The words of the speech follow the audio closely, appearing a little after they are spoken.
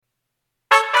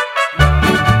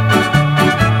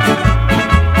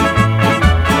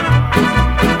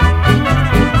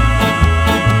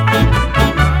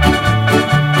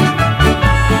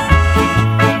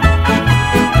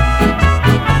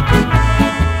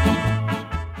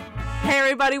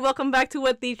everybody. Welcome back to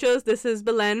What Dichos. This is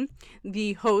Belen,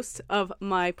 the host of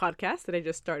my podcast that I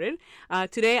just started.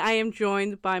 Today, I am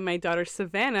joined by my daughter,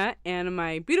 Savannah, and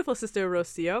my beautiful sister,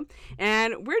 Rocio.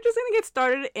 And we're just going to get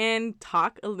started and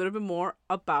talk a little bit more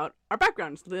about our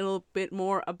backgrounds, a little bit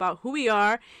more about who we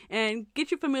are, and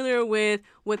get you familiar with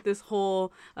what this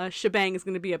whole shebang is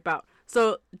going to be about.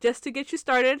 So, just to get you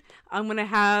started, I'm going to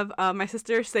have my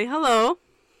sister say hello.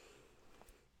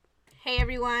 Hey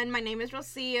everyone, my name is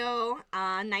Rocio.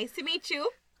 Nice to meet you.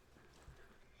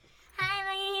 Hi,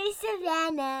 my name is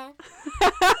Savannah.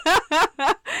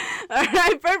 All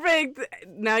right, perfect.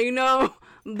 Now you know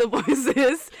the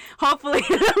voices. Hopefully,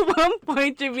 at one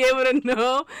point you'll be able to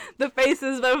know the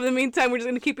faces. But in the meantime, we're just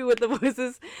going to keep you with the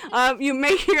voices. You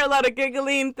may hear a lot of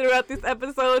giggling throughout these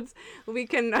episodes. We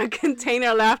can contain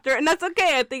our laughter, and that's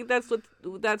okay. I think that's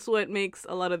what makes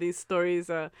a lot of these stories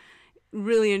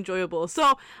really enjoyable.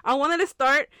 So I wanted to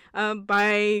start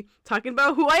by talking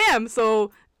about who I am.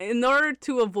 So in order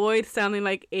to avoid sounding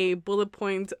like a bullet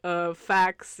point of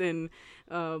facts and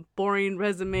boring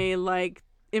resume like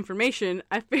information,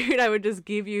 I figured I would just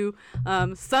give you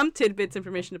some tidbits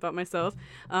information about myself.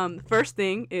 First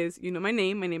thing is, you know my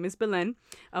name. My name is Belen.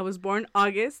 I was born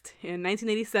August in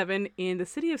 1987 in the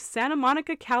city of Santa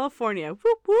Monica, California.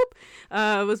 Whoop, whoop.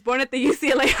 I was born at the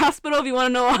UCLA hospital. If you want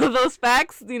to know all of those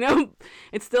facts, you know,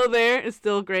 it's still there. It's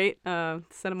still great.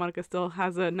 Santa Monica still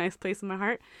has a nice place in my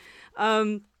heart.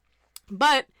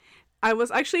 But I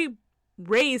was actually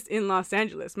raised in Los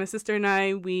Angeles. My sister and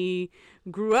I, we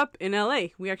grew up in LA.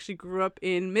 We actually grew up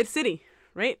in Mid-City,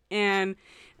 right? And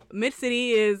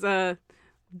Mid-City is the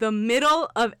middle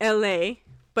of LA,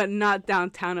 but not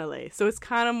downtown LA. So it's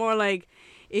kind of more like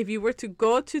if you were to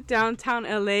go to downtown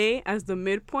LA as the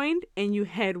midpoint and you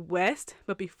head west,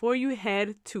 but before you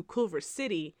head to Culver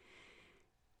City,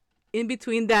 in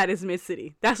between that is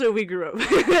Mid-City. That's where we grew up.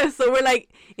 So we're like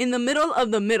in the middle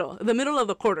of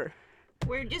the quarter.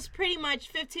 We're just pretty much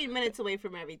 15 minutes away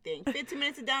from everything. 15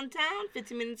 minutes to downtown,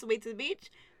 15 minutes away to the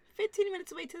beach, 15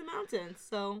 minutes away to the mountains.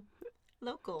 So,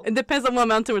 local. It depends on what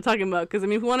mountain we're talking about. Because, I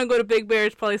mean, if we want to go to Big Bear,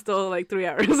 it's probably still like 3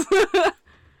 hours.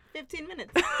 15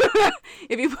 minutes.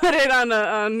 If you put it on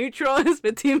a neutral, it's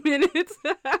 15 minutes.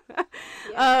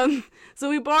 Yeah. So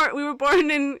we were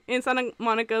born in Santa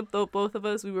Monica, though both of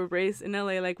us, we were raised in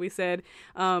LA, like we said.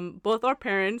 Both our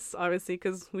parents, obviously,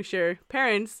 because we share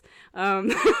parents.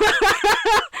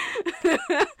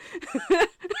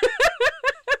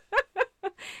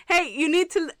 Hey, you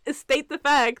need to state the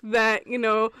fact that, you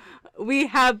know, we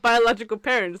have biological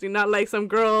parents. You're not like some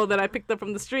girl that I picked up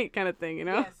from the street kind of thing, you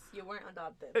know? Yes, you weren't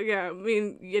adopted. Yeah, I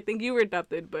mean, I think you were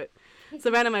adopted, but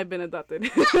Savannah might have been adopted.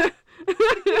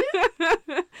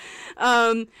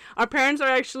 Our parents are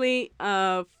actually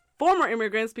former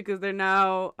immigrants because they're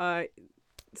now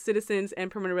citizens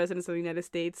and permanent residents of the United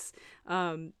States.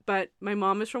 But my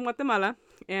mom is from Guatemala,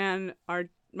 and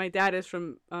my dad is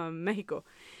from Mexico,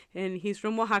 and he's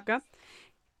from Oaxaca.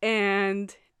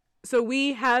 And so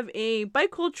we have a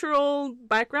bicultural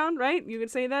background, right? You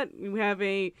could say that. We have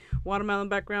a Guatemalan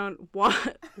background,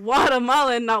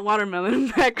 Guatemalan, not watermelon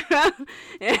background,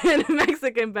 and a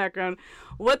Mexican background.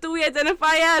 What do we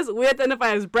identify as? We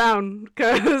identify as brown,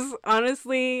 because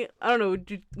honestly, I don't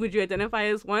know, would you identify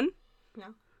as one?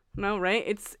 No. No, right?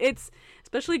 It's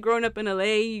especially growing up in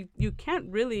LA, you can't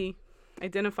really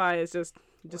identify as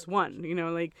just one, you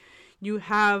know, like you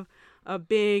have a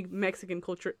big Mexican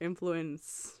culture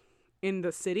influence in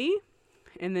the city,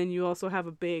 and then you also have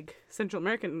a big Central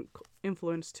American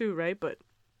influence too, right? But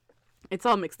it's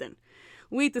all mixed in.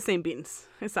 We eat the same beans.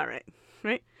 It's all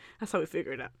right? That's how we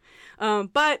figure it out.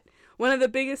 But one of the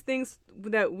biggest things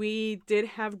that we did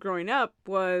have growing up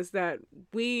was that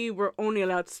we were only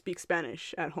allowed to speak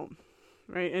Spanish at home,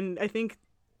 right? And I think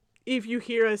if you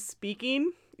hear us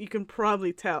speaking, you can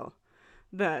probably tell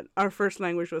that our first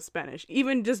language was Spanish,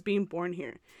 even just being born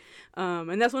here.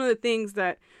 And that's one of the things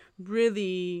that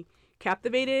really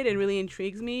captivated and really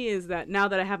intrigues me is that now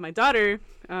that I have my daughter,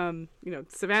 you know,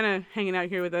 Savannah hanging out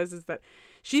here with us, is that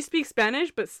she speaks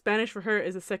Spanish, but Spanish for her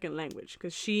is a second language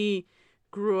because she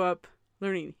grew up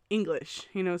learning English,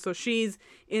 you know, so she's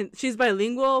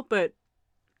bilingual, but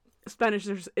Spanish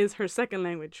is her second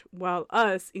language, while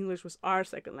English was our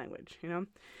second language, you know.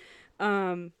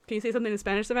 Can you say something in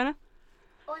Spanish, Savannah?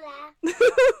 Hola.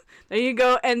 There you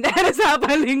go. And that is how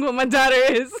bilingual my daughter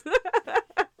is.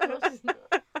 I'm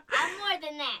more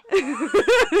than that.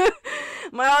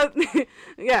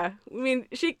 Yeah, I mean,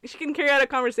 she can carry out a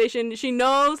conversation. She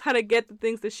knows how to get the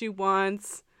things that she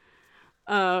wants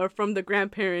from the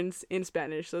grandparents in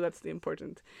Spanish. So that's the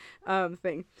important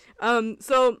thing.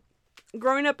 So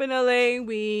growing up in LA,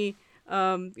 we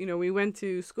We went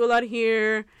to school out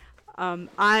here.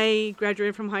 I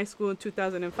graduated from high school in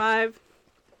 2005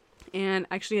 and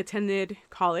actually attended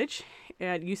college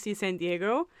at UC San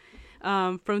Diego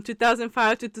from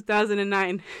 2005 to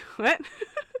 2009. What?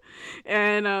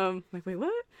 And wait,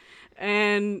 what?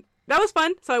 And that was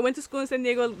fun. So I went to school in San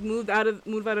Diego, moved out of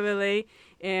LA,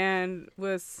 and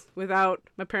was without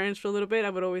my parents for a little bit. I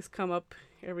would always come up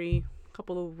every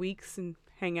couple of weeks and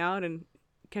hang out and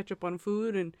catch up on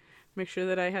food and make sure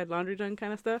that I had laundry done,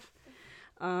 kind of stuff.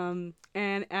 And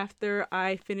after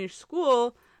I finished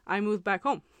school, I moved back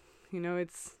home.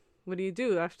 It's, what do you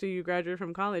do after you graduate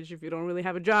from college? If you don't really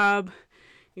have a job,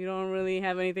 you don't really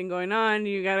have anything going on,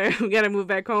 you gotta move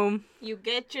back home. You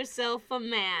get yourself a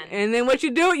man. And then what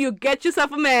you get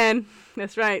yourself a man.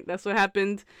 That's right. That's what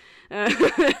happened.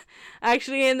 I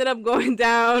actually ended up going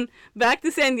down back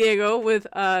to San Diego with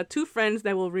 2 friends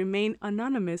that will remain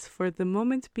anonymous for the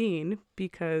moment being,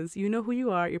 because you know who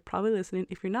you are. You're probably listening.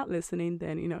 If you're not listening,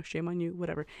 then, shame on you,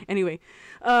 whatever. Anyway.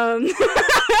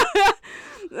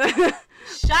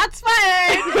 Shots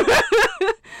fired!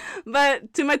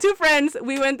 But to my 2 friends,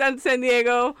 we went down to San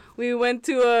Diego. We went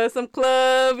to some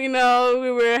club, we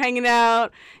were hanging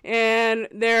out. And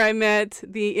there I met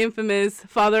the infamous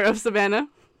father of Savannah.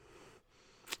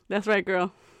 That's right,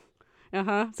 girl.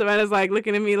 Savannah's like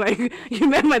looking at me like, you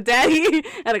met my daddy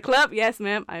at a club? Yes,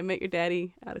 ma'am. I met your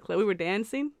daddy at a club. We were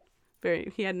dancing.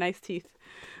 He had nice teeth.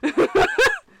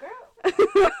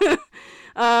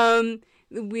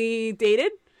 We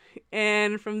dated.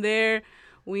 And from there,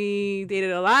 we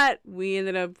dated a lot. We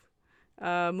ended up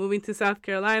moving to South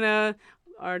Carolina.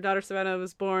 Our daughter Savannah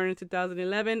was born in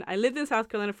 2011. I lived in South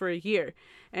Carolina for a year.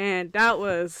 And that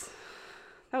was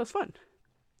fun.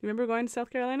 You remember going to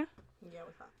South Carolina? Yeah, it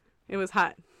was hot. It was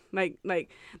hot. Like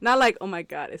not like, oh my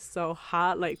God, it's so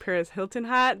hot, like Paris Hilton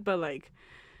hot, but like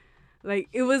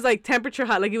it was like temperature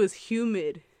hot, like it was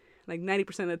humid, like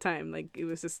 90% of the time. Like it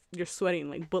was just, you're sweating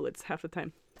like bullets half the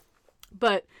time.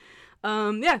 But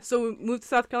so we moved to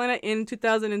South Carolina in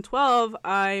 2012.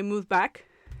 I moved back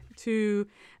to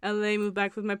LA, moved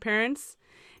back with my parents,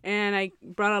 and I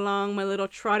brought along my little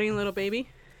trotting little baby.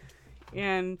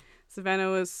 And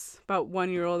Savannah was about 1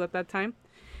 year old at that time.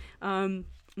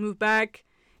 Moved back,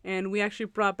 and we actually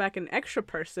brought back an extra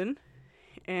person,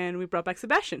 and we brought back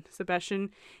Sebastian.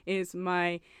 Sebastian is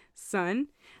my son,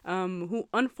 who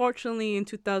unfortunately in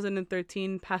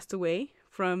 2013 passed away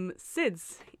from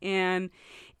SIDS. And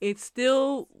it's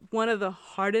still one of the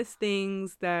hardest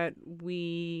things that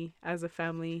we as a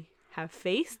family have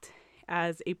faced,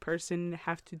 as a person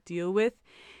have to deal with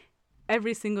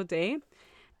every single day.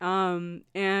 I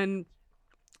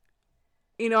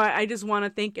just want to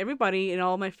thank everybody and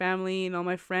all my family and all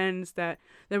my friends that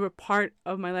were part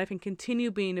of my life and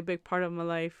continue being a big part of my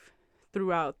life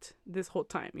throughout this whole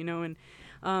time, and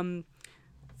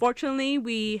fortunately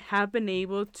we have been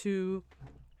able to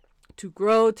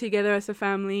grow together as a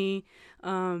family,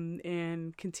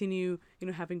 and continue,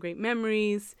 having great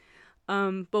memories.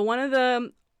 But one of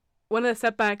the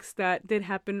setbacks that did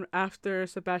happen after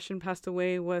Sebastian passed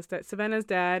away was that Savannah's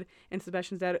dad and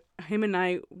Sebastian's dad, him and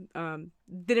I,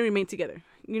 didn't remain together,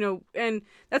 and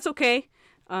that's okay.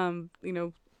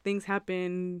 Things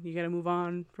happen. You got to move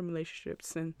on from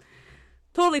relationships, and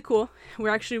totally cool. We're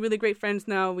actually really great friends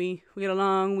now. We get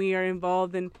along. We're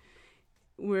involved in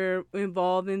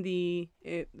the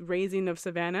raising of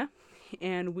Savannah,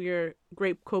 and we're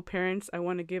great co-parents. I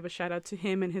want to give a shout out to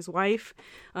him and his wife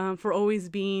for always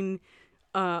being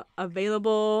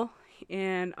available,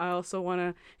 and I also want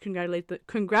to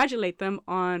congratulate them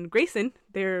on Grayson,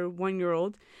 their 1 year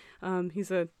old.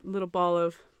 He's a little ball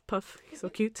of puff. He's so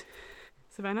cute.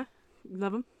 Savannah, you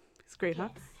love him? He's great, yes.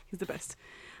 Huh? He's the best.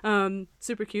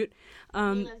 Super cute. He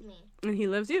loves me. And he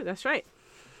loves you. That's right.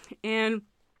 And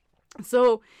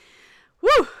so,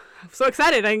 woo! I'm so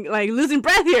excited. I'm like losing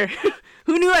breath here.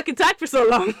 Who knew I could talk for so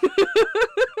long?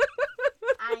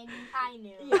 I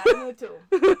knew. Yeah, I knew too.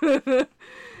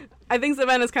 I think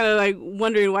Savannah's kind of like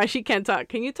wondering why she can't talk.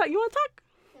 Can you talk? You want to talk?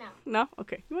 No. No?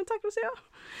 Okay. You want to talk, Lucia?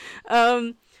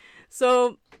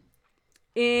 So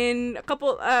in a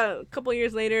couple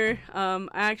years later, I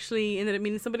actually ended up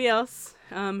meeting somebody else.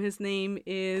 His name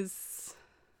is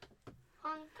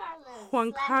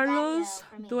Juan Carlos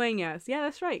Dueñas. Yeah,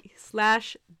 that's right.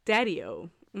 / Daddy-O.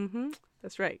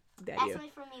 That's right. Daddy-O. That's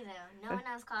only for me, though. No one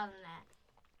else calls him that.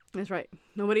 That's right.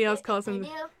 Nobody else calls him. They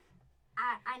do.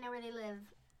 I know where they live.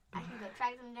 I can go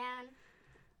track them down.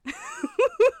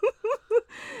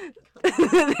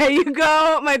 There you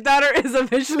go. My daughter is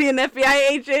officially an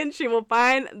FBI agent. She will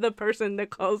find the person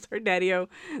that calls her Daddy-O.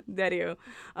 Daddy-O.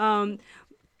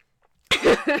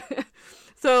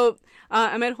 So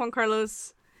I met Juan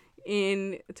Carlos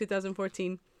in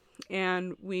 2014,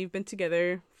 and we've been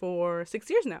together for 6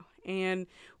 years now. And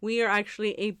we are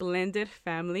actually a blended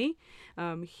family.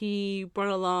 He brought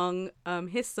along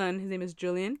his son. His name is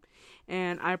Julian.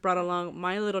 And I brought along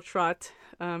my little trot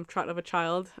of a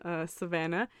child,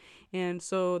 Savannah. And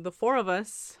so the four of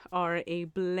us are a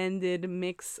blended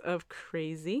mix of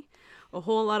crazy. A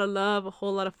whole lot of love, a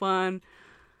whole lot of fun.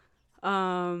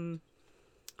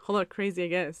 Whole lot of crazy, I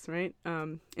guess, right?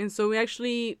 And so we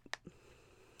actually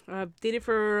dated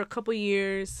for a couple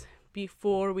years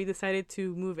before we decided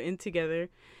to move in together.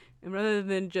 And rather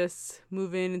than just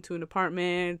move into an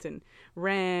apartment and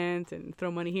rent and throw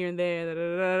money here and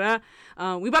there,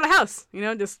 we bought a house.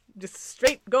 Just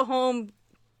straight go home,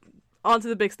 on to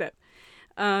the big step.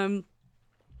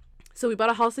 So we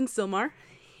bought a house in Sylmar.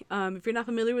 If you're not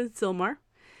familiar with Sylmar,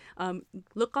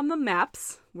 look on the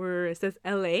maps where it says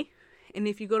LA. And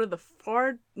if you go to the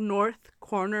far north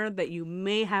corner that you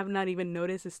may have not even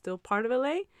noticed is still part of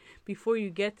LA, before you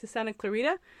get to Santa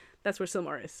Clarita, that's where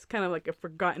Sylmar is. Kind of like a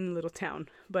forgotten little town.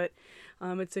 But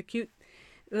it's a cute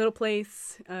little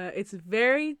place. It's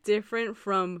very different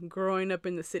from growing up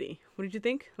in the city. What did you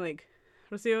think? Like,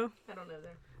 Rocio? I don't live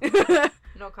there.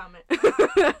 No comment.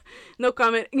 No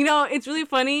comment. It's really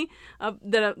funny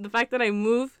the fact that I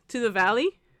moved to the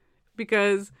valley,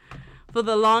 because for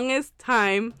the longest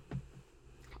time,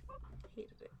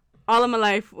 all of my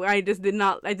life, I just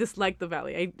liked the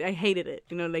valley. I hated it.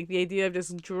 Like the idea of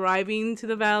just driving to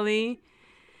the valley,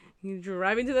 being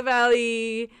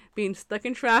stuck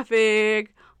in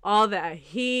traffic, all that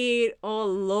heat. Oh,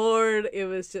 Lord, it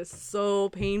was just so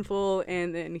painful.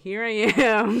 And then here I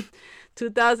am,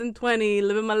 2020,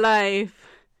 living my life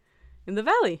in the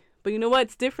valley. But you know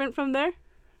what's different from there?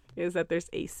 Is that there's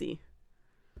AC.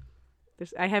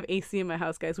 I have AC in my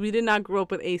house, guys. We did not grow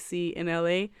up with AC in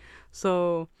LA,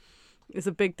 so it's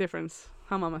a big difference.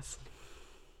 Huh, mamas?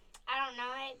 I don't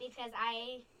know it because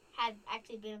I have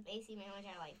actually been with AC my whole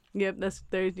entire life. Yep,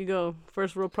 there you go.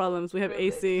 First world problems. We have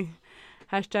AC.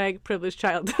 Hashtag privileged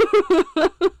child.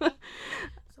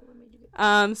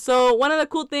 So one of the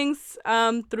cool things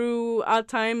throughout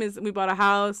time is we bought a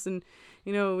house, and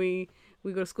we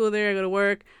go to school there, I go to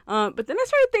work. But then I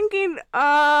started thinking,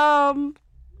 I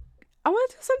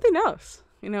want to do something else.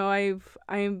 I've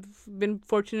been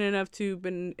fortunate enough to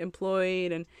been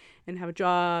employed and have a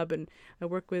job, and I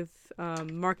work with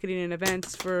marketing and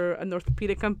events for an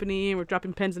orthopedic company, and we're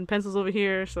dropping pens and pencils over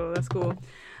here, so that's cool.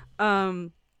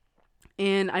 And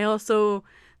I also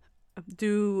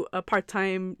do a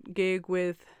part-time gig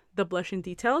with The Blushing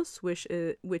Details, which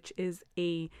is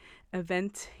a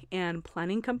event and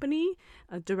planning company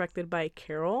directed by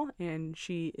Carol, and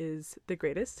she is the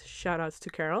greatest. Shout outs to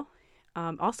Carol.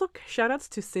 Also shout outs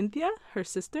to Cynthia, her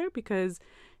sister, because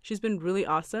she's been really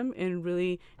awesome and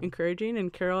really encouraging,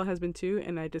 and Carol has been too,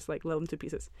 and I just love them to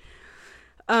pieces.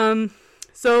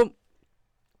 So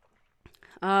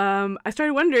I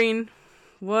started wondering,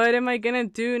 what am I gonna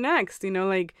do next?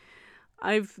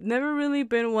 I've never really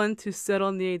been one to settle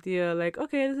on the idea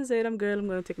okay, this is it, I'm good, I'm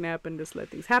gonna take a nap and just let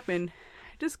things happen.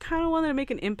 I just kind of wanted to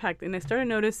make an impact, and I started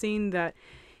noticing that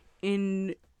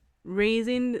in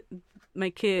raising my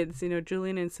kids,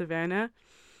 Julian and Savannah,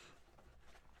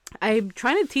 I'm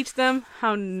trying to teach them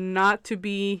how not to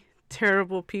be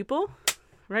terrible people,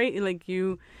 right?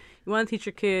 You want to teach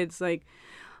your kids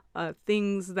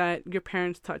things that your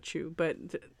parents taught you, but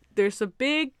there's a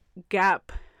big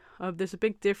gap there's a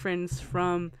big difference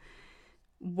from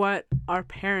what our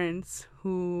parents,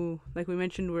 who, like we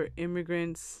mentioned, were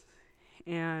immigrants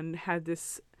and had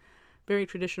this very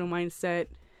traditional mindset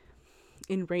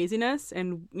in raising us.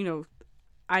 And,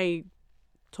 I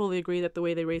totally agree that the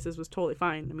way they raised us was totally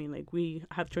fine. I mean, we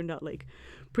have turned out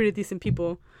pretty decent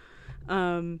people.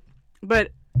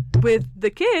 But with the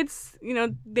kids,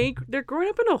 they're growing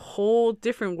up in a whole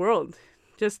different world.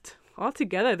 Just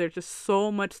altogether, there's just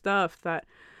so much stuff that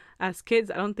as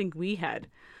kids I don't think we had.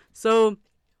 So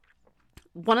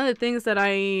one of the things that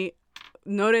I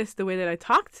noticed the way that I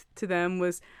talked to them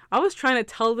was I was trying to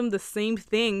tell them the same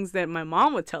things that my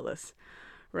mom would tell us,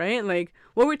 right?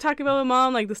 What we're talking about with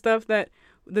mom, the stuff that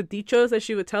the dichos that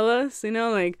she would tell us,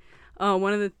 one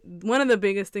of the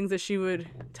biggest things that she would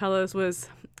tell us was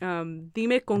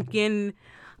dime con quién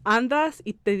andas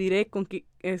y te diré con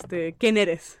quién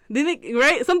eres.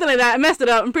 Right? Something like that. I messed it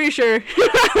up. I'm pretty sure.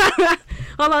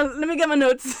 Hold on. Let me get my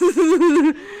notes.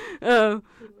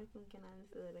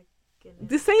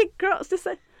 Just say it, girls. Just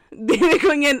say. Dime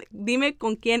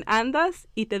con quién andas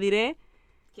y te diré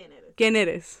quién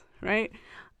eres. Right?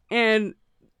 And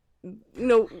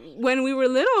when we were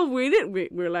little, we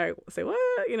were like, say what?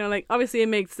 Like, obviously it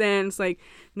makes sense, like,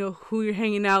 who you're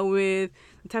hanging out with,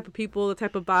 the type of people, the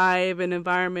type of vibe and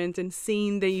environment and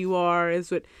scene that you are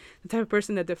is what the type of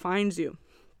person that defines you.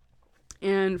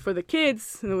 And for the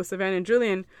kids, with Savannah and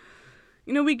Julian,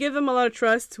 we give them a lot of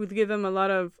trust, we give them a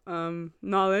lot of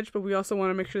knowledge, but we also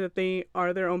want to make sure that they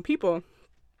are their own people.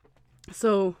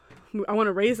 So I want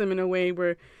to raise them in a way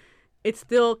where it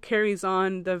still carries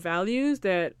on the values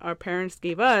that our parents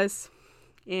gave us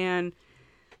and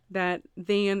that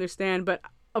they understand. But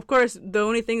of course, the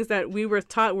only things that we were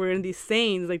taught were in these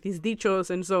sayings, like these dichos.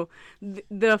 And so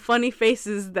the funny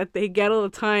faces that they get all the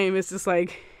time is just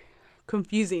like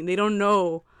confusing. They don't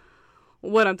know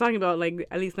what I'm talking about, like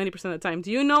at least 90% of the time.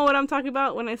 Do you know what I'm talking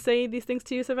about when I say these things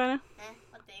to you, Savannah?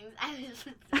 What things?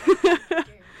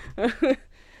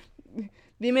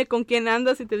 Dime con quién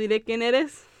andas y te diré quién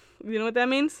eres. You know what that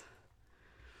means?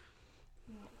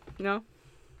 No?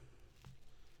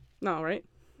 No, right?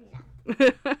 No.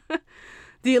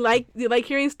 Do you like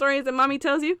hearing stories that mommy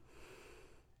tells you?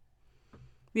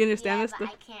 Do you understand this? But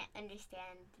I can't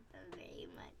understand them very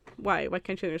much. Why? Why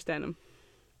can't you understand them?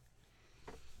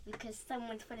 Because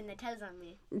someone's putting the toes on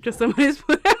me. Just somebody's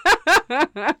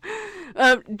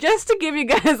just to give you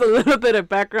guys a little bit of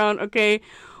background, okay?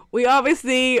 We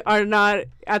obviously are not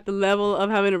at the level of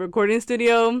having a recording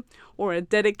studio or a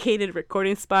dedicated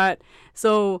recording spot.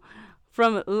 So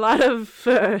from a lot of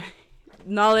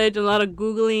knowledge and a lot of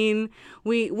Googling,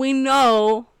 we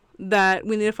know that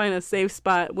we need to find a safe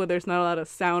spot where there's not a lot of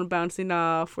sound bouncing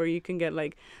off, where you can get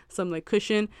like some like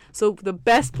cushion. So the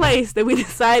best place that we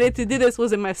decided to do this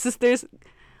was in my sister's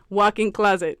walk-in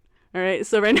closet. All right,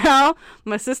 so right now,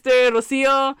 my sister,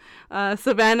 Rocio,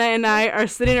 Savannah, and I are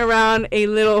sitting around a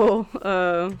little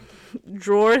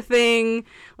drawer thing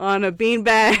on a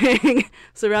beanbag,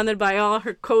 surrounded by all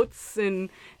her coats and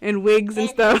wigs and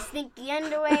stuff. Stinky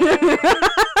underwear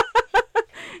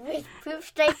with poop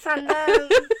stripes on them.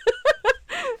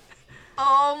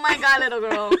 Oh my God, little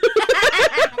girl.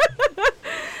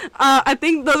 I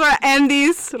think those are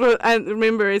Andy's. I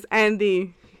remember, it's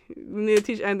Andy. We need to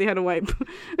teach Andy how to wipe. So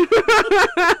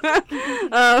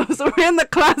we're in the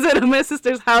closet of my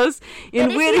sister's house.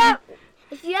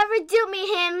 If you ever do meet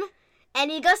him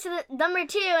and he goes to the number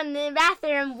 2 in the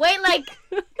bathroom, wait like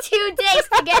 2 days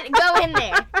to go in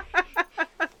there.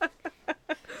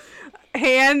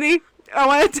 Hey, Andy, I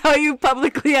want to tell you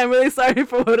publicly I'm really sorry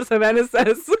for what Savannah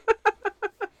says.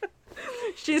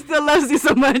 She still loves you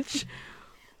so much.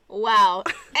 Wow.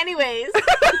 Anyways.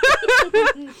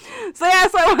 So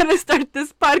I want to start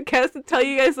this podcast to tell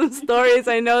you guys some stories.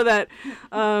 I know that,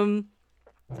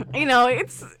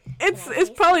 it's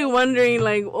probably wondering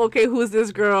like, okay, who's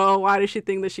this girl? Why does she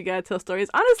think that she gotta tell stories?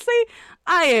 Honestly,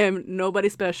 I am nobody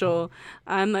special.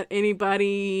 I'm not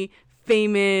anybody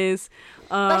famous.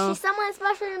 But she's someone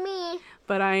special to me.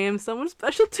 But I am someone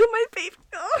special to my baby.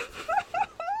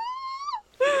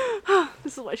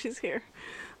 This is why she's here.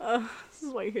 This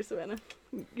is why you're here, Savannah.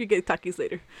 You get Takis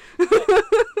later.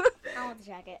 I want the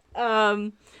jacket.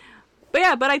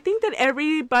 But I think that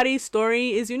everybody's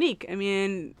story is unique. I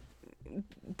mean,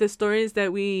 the stories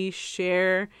that we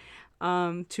share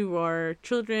to our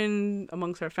children,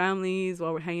 amongst our families,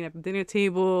 while we're hanging at the dinner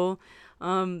table,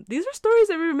 these are stories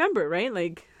that we remember, right?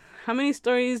 Like, how many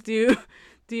stories do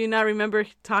you not remember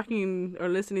talking or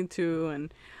listening to,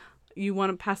 and you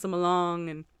want to pass them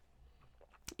along?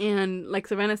 And like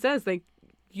Savannah says, like,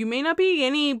 you may not be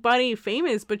anybody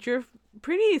famous, but you're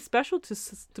pretty special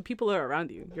to people that are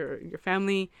around you, your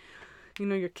family,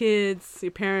 your kids,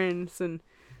 your parents. And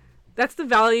that's the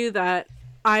value that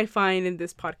I find in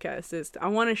this podcast, is I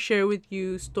want to share with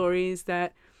you stories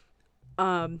that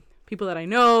people that I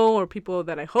know or people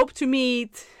that I hope to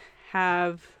meet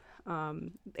have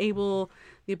the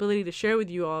ability to share with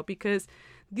you all, because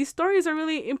these stories are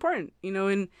really important,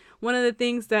 and one of the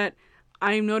things that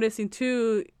I'm noticing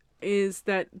too is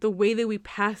that the way that we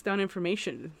pass down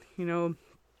information, I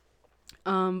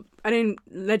didn't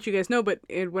let you guys know, but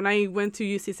when I went to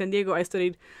UC San Diego, I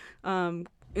studied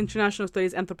international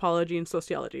studies, anthropology, and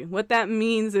sociology. What that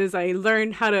means is I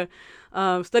learned how to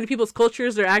study people's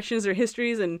cultures, their actions, their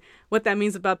histories, and what that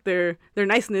means about their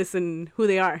niceness and who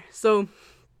they are. So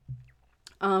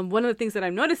one of the things that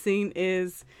I'm noticing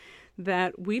is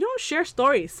that we don't share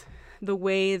stories the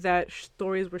way that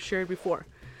stories were shared before.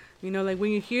 Like when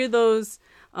you hear those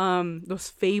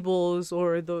fables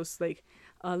or those like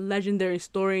legendary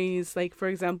stories, like for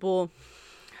example,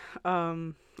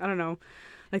 I don't know,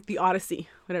 like the Odyssey,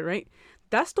 whatever, right?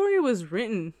 That story was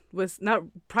not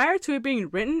prior to it being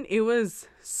written. It was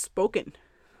spoken,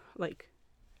 like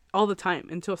all the time,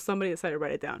 until somebody decided to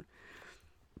write it down.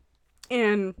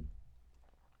 And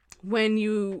when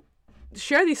you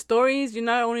share these stories, you're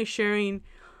not only sharing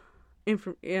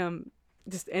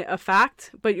just a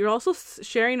fact, but you're also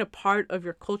sharing a part of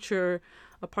your culture,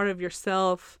 a part of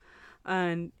yourself,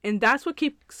 and that's what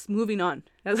keeps moving on.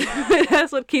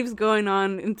 That's what keeps going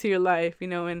on into your life, you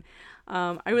know. And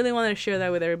I really wanted to share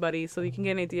that with everybody so you can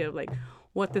get an idea of like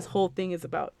what this whole thing is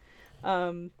about.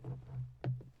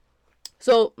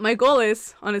 So my goal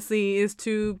is, honestly, is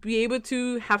to be able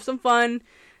to have some fun,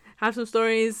 have some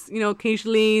stories. You know,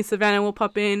 occasionally Savannah will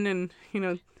pop in and, you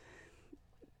know,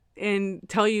 and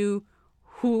tell you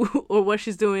who or what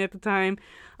she's doing at the time.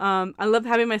 I love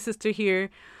having my sister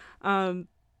here. I'm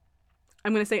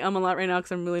going to say a lot right now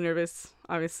because I'm really nervous,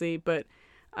 obviously, but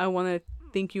I want to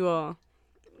thank you all.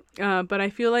 But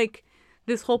I feel like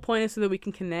this whole point is so that we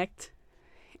can connect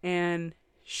and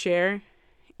share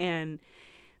and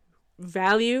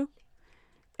value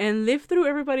and live through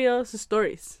everybody else's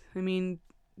stories. I mean,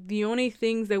 the only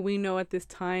things that we know at this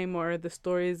time are the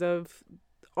stories of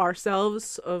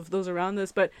ourselves, of those around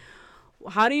us. But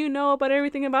how do you know about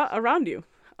everything about around you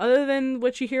other than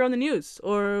what you hear on the news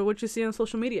or what you see on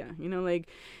social media? You know, like,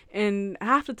 and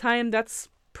half the time that's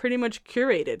pretty much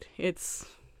curated. It's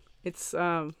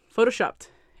photoshopped.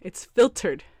 It's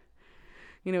filtered.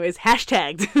 You know, it's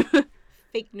hashtagged.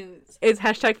 Fake news. It's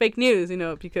hashtag fake news, you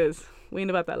know, because we ain't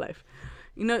about that life.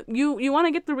 You know, you want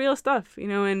to get the real stuff, you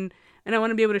know, and I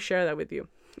want to be able to share that with you.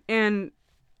 And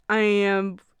I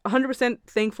am 100%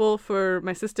 thankful for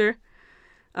my sister.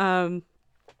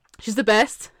 She's the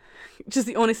best. She's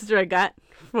the only sister I got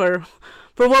for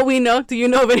what we know. Do you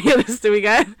know of any other sister we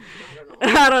got?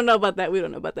 I don't know about that. We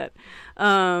don't know about that.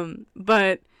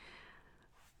 But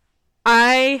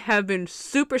I have been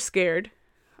super scared.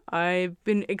 I've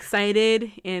been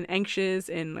excited and anxious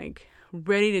and like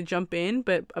ready to jump in,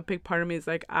 but a big part of me is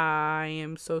like, I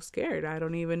am so scared. I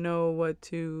don't even know what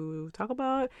to talk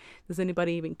about. Does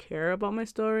anybody even care about my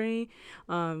story?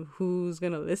 Who's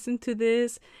gonna listen to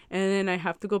this? And then I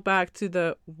have to go back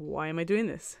to why am I doing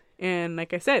this? And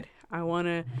like I said, I want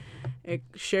to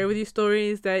share with you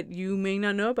stories that you may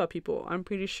not know about people. I'm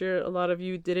pretty sure a lot of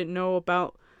you didn't know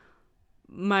about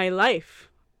my life.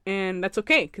 And that's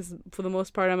okay, because for the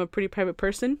most part, I'm a pretty private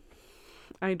person.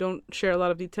 I don't share a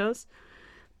lot of details.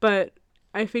 But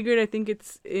I think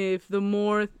it's if the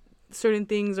more certain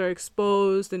things are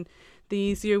exposed and the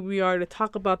easier we are to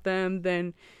talk about them,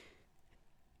 then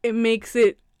it makes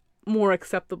it more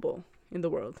acceptable in the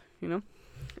world, you know?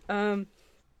 I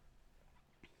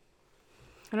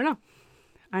don't know.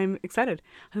 I'm excited.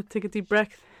 I'll take a deep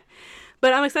breath.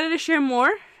 But I'm excited to share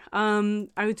more.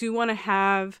 I do want to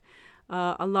have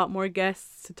a lot more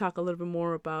guests to talk a little bit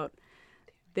more about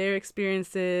their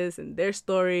experiences and their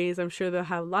stories. I'm sure they'll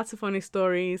have lots of funny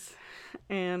stories.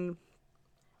 And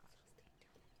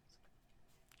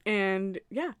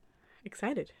yeah,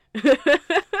 excited.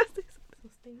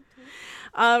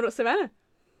 Savannah,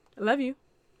 I love you.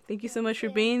 Thank you so much for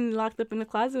being locked up in the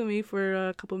closet with me for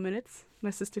a couple minutes. My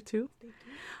sister too.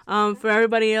 For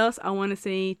everybody else, I want to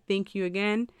say thank you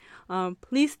again.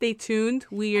 Please stay tuned.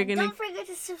 We are Don't forget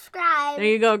to subscribe. There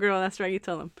you go, girl. That's right. You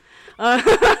tell them.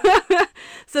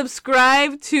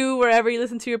 Subscribe to wherever you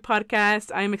listen to your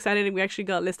podcast. I'm excited. We actually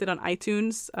got listed on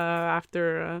iTunes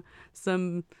after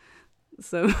some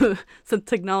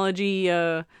technology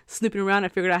snooping around. I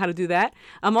figured out how to do that.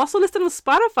 I'm also listed on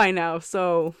Spotify now,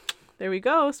 so there we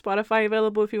go. Spotify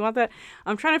available if you want that.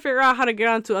 I'm trying to figure out how to get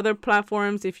onto other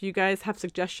platforms. If you guys have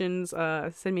suggestions,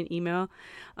 send me an email.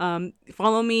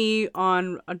 Follow me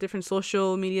on different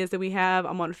social medias that we have.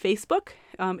 I'm on Facebook.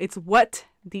 It's What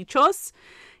Dichos.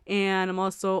 And I'm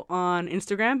also on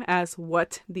Instagram as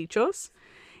What Dichos.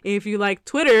 If you like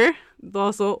Twitter,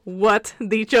 also What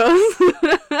Dichos.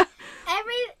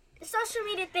 Every social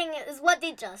media thing is What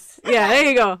Dichos. Yeah, there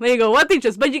you go. There you go. What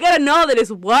Dichos. But you gotta know that it's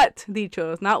What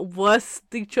Dichos, not Was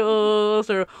Dichos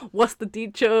or What's the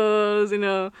Dichos, you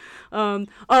know.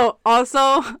 Oh,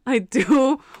 also, I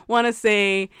do want to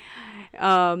say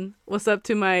what's up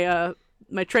to my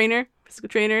my trainer, physical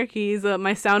trainer. He's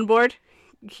my soundboard.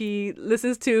 He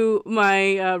listens to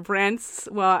my rants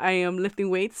while I am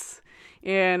lifting weights.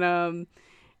 And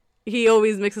he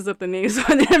always mixes up the names, so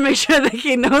I need to make sure that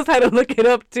he knows how to look it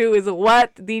up too. Is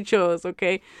What Dichos,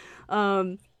 okay?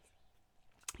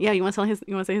 Yeah, you want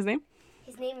to say his name?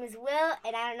 His name is Will,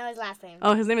 and I don't know his last name.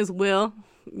 Oh, his name is Will.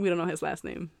 We don't know his last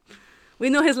name. We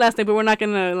know his last name, but we're not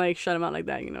gonna like shut him out like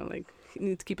that. You know, like he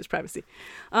needs to keep his privacy.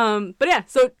 But yeah,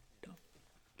 so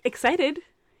excited.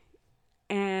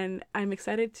 And I'm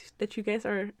excited that you guys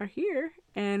are here,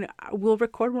 and we'll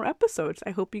record more episodes.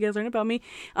 I hope you guys learn about me.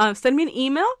 Send me an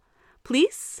email.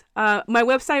 please. My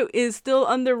website is still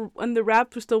under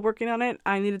wraps. We're still working on it.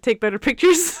 I need to take better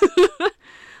pictures.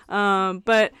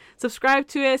 But subscribe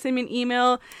to it. Send me an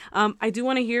email. I do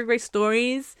want to hear great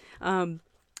stories. And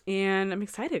I'm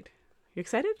excited. You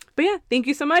excited? But yeah, thank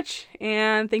you so much.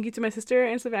 And thank you to my sister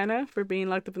and Savannah for being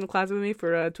locked up in the closet with me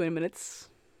for 20 minutes.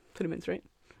 20 minutes, right?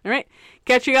 All right.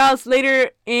 Catch you guys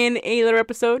later in a later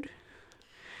episode.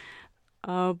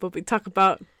 But we talk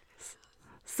about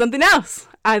something else.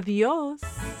 Adios.